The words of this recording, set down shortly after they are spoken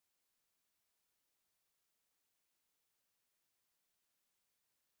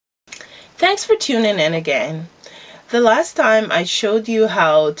Thanks for tuning in again. The last time I showed you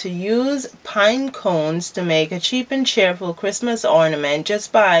how to use pine cones to make a cheap and cheerful Christmas ornament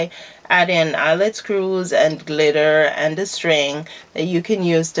just by adding eyelet screws and glitter and a string that you can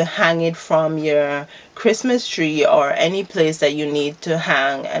use to hang it from your Christmas tree or any place that you need to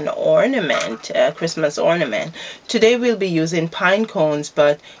hang an ornament, a Christmas ornament. Today we'll be using pine cones,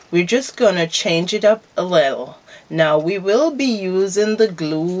 but we're just gonna change it up a little. Now we will be using the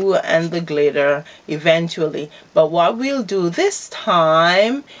glue and the glitter eventually, but what we'll do this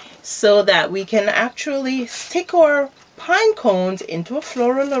time so that we can actually stick our pine cones into a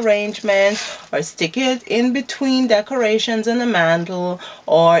floral arrangement or stick it in between decorations on the mantle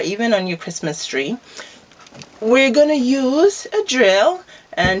or even on your Christmas tree, we're going to use a drill.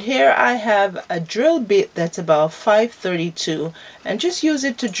 And here I have a drill bit that's about 532, and just use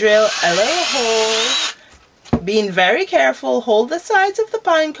it to drill a little hole. Being very careful, hold the sides of the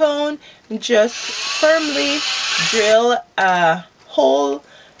pine cone and just firmly drill a hole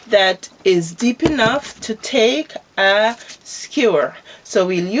that is deep enough to take a skewer. So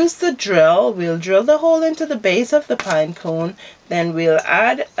we'll use the drill, we'll drill the hole into the base of the pine cone, then we'll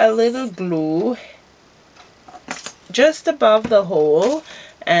add a little glue just above the hole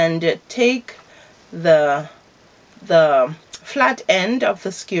and take the flat end of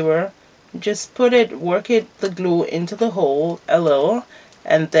the skewer, just work the glue into the hole a little,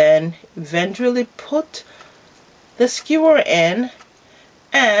 and then eventually put the skewer in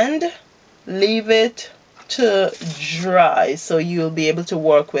and leave it to dry so you'll be able to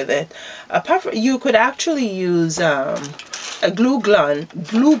work with it. You could actually use a glue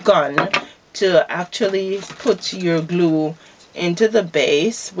gun to actually put your glue into the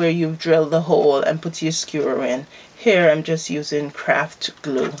base where you've drilled the hole and put your skewer in. Here I'm just using craft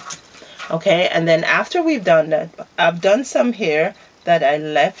glue. Okay, and then after we've done that, I've done some here that I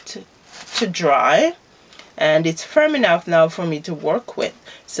left to dry, and it's firm enough now for me to work with.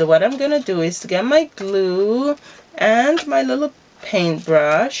 So what I'm gonna do is to get my glue and my little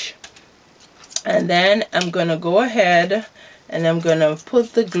paintbrush, and then I'm gonna go ahead and I'm gonna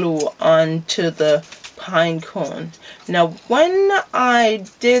put the glue onto the pine cone. Now when I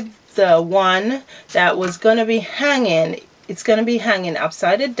did the one that was gonna be hanging, it's gonna be hanging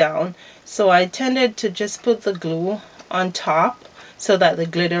upside down, so I tended to just put the glue on top so that the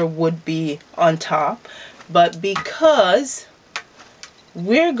glitter would be on top. But because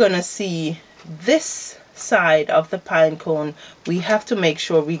we're gonna see this side of the pine cone, we have to make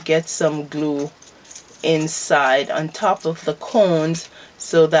sure we get some glue inside on top of the cones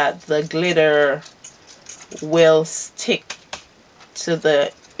so that the glitter will stick to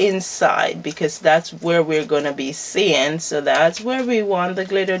the inside, because that's where we're going to be seeing. So that's where we want the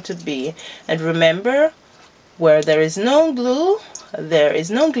glitter to be. And remember, where there is no glue, there is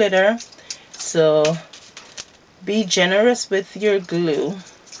no glitter. So be generous with your glue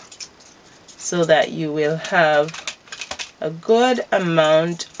so that you will have a good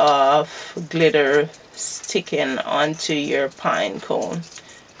amount of glitter sticking onto your pine cone.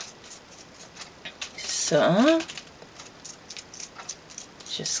 So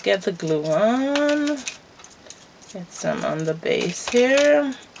just get the glue on, get some on the base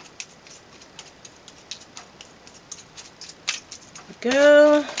here.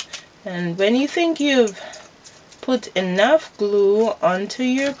 Go. And when you think you've put enough glue onto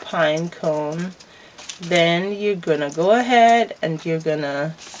your pine cone, then you're gonna go ahead and you're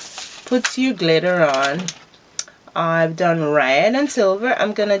gonna put your glitter on. I've done red and silver.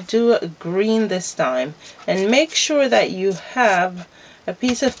 I'm gonna do green this time, and make sure that you have a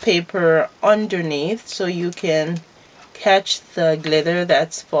piece of paper underneath so you can catch the glitter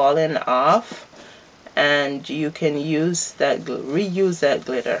that's fallen off, and you can use that, reuse that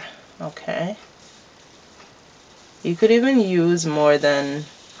glitter. Okay, you could even use more than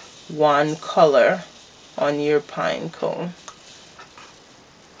one color on your pine cone,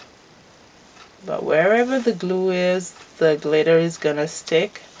 but wherever the glue is, the glitter is gonna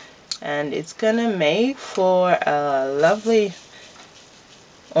stick, and it's gonna make for a lovely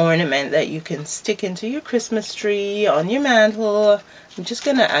ornament that you can stick into your Christmas tree, on your mantle. I'm just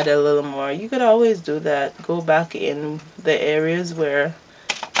gonna add a little more. You could always do that, go back in the areas where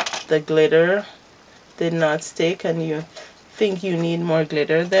the glitter did not stick and you think you need more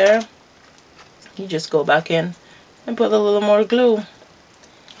glitter there. You just go back in and put a little more glue,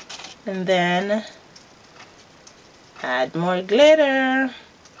 and then add more glitter.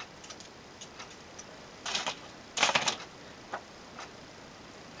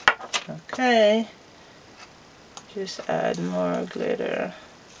 Okay, just add more glitter.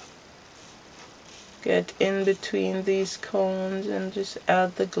 Get in between these cones and just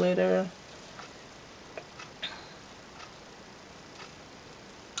add the glitter.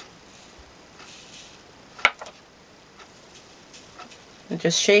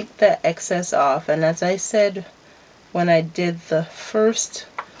 Just shake the excess off, and as I said when I did the first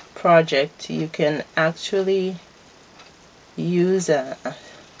project, you can actually use a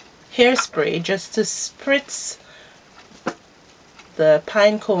hairspray just to spritz the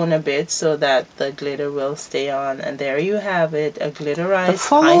pine cone a bit so that the glitter will stay on. And there you have it, a glitterized pine cone. The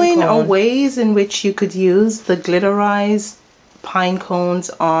following are ways in which you could use the glitterized pine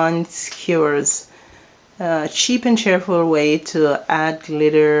cones on skewers. Cheap and cheerful way to add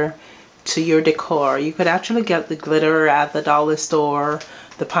glitter to your decor. You could actually get the glitter at the dollar store,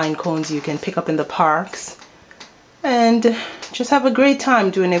 the pine cones you can pick up in the parks, and just have a great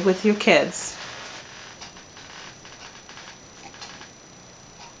time doing it with your kids.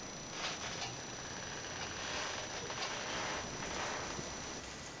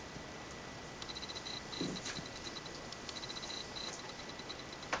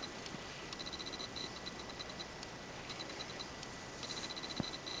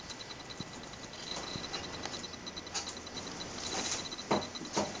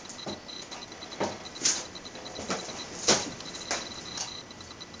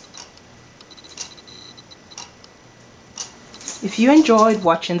 If you enjoyed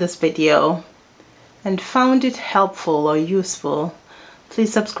watching this video and found it helpful or useful,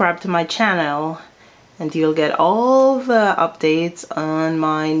 please subscribe to my channel and you'll get all the updates on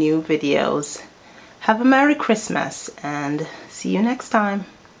my new videos. Have a Merry Christmas and see you next time.